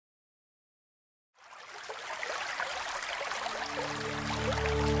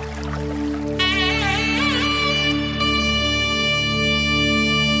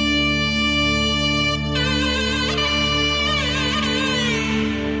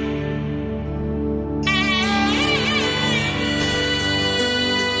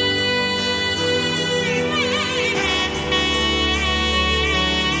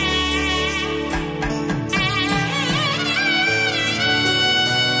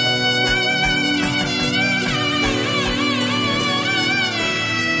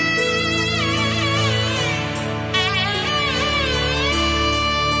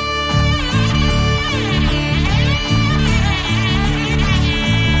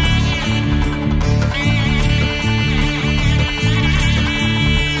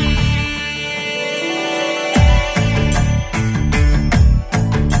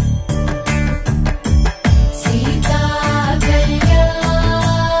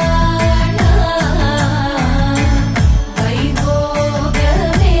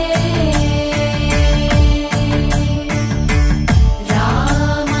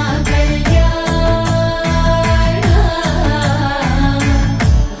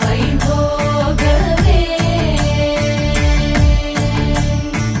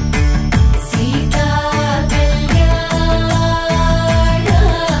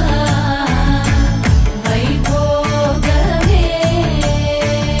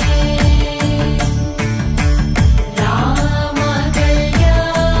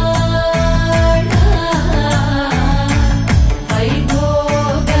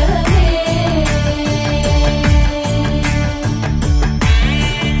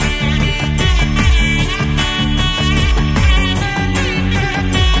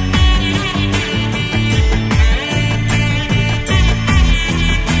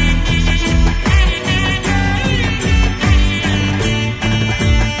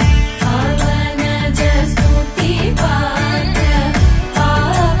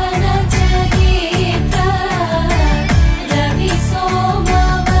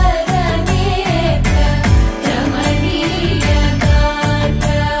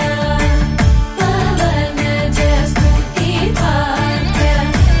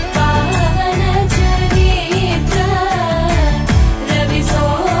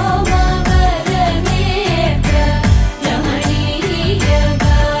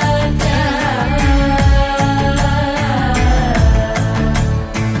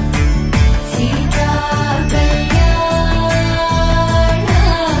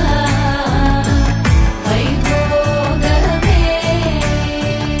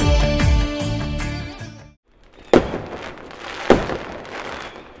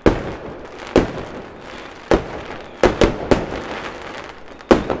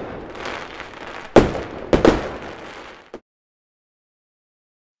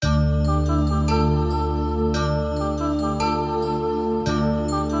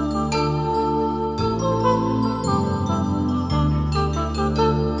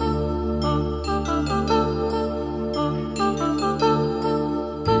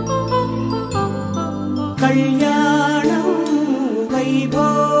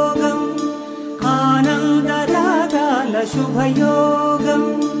శుభయోగం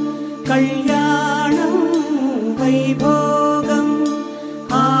కళ్యాణం వైభోగం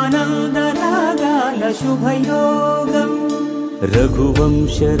ఆనందరాగాల శుభయోగం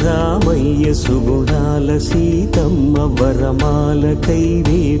రఘువంశ రామయ్య సుగుణాల సీతమ్మ వరమాల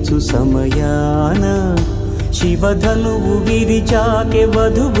కైవేచు సమయాన శివధనువు విరిచాకె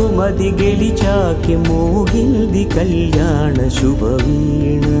వధువు మది గెలిచాకె మోగింది కళ్యాణ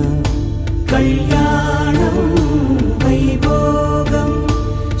శుభవీణ కళ్యాణం వైభోగం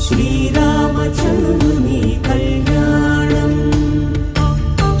శ్రీరామచంద్రుని కళ్యాణం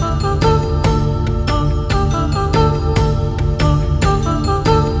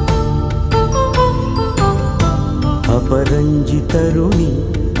అపరంజి తరుణి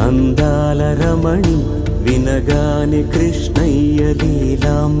అందాల రమణి వినగానే కృష్ణయ్య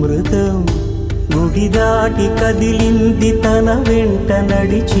లీలామృతం గుడి దాటి కదిలింది తన వెంట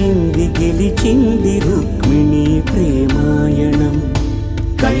నడిచింది గెలిచింది రుక్మిణి ప్రేమాయణం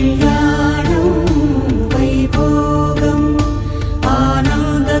కళ్యాణం వైభోగం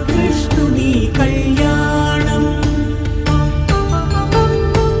ఆనంద కృష్ణుని కళ్యాణం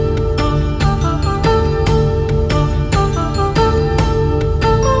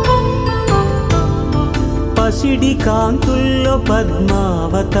పసిడి కాంతుల్లో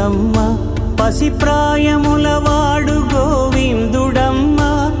పద్మావతమ్మ పసిప్రాయముల వాడు గోవిందుడమ్మ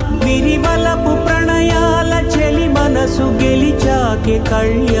విరివలపు ప్రణయాల చెలి మనసు గెలిచాకె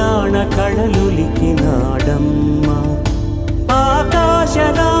కళ్యాణ కళలులికినాడమ్మ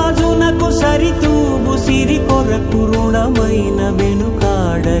ఆకాశరాజునకు సరితూబు సిరి కొరకు రుణమైన వెనుకాడలేదమ్మ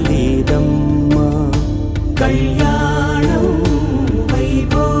కళ్యాణం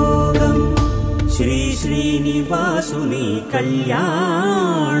వైభోగం శ్రీ శ్రీనివాసుని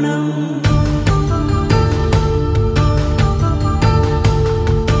కళ్యాణం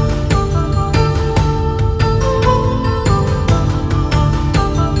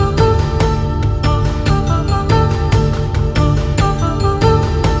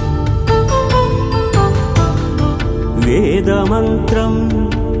వేదమంత్రం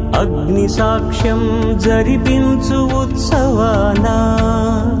అగ్ని సాక్ష్యం జరిపించు ఉత్సవానా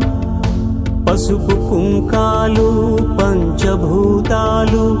పసుపు కుంకాలు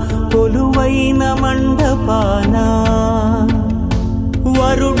పంచభూతాలు కొలువైన మండపాన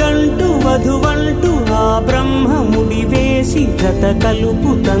వరుడంటూ వధువంటూ ఆ బ్రహ్మముడి వేసి జత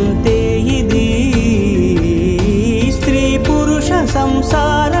కలుపుతంతే ఇది స్త్రీ పురుష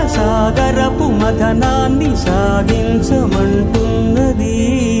సంసార సాగరపు మథనాన్ని సాగించమంటున్నది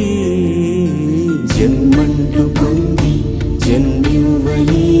జన్మంటూ పొంది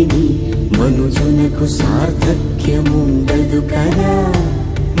జన్మివ్వలేని మనుజునకు సార్థక్యముండదు కదా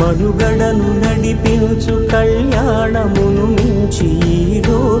మనుగడను నడిపించు కళ్యాణమును మించి ఈ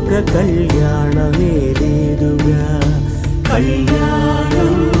లోక కళ్యాణమే లేదుగా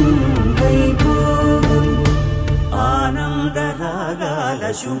కళ్యాణం వైభోగం ఆనందరాగాల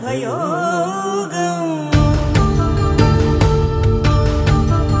శుభయోగం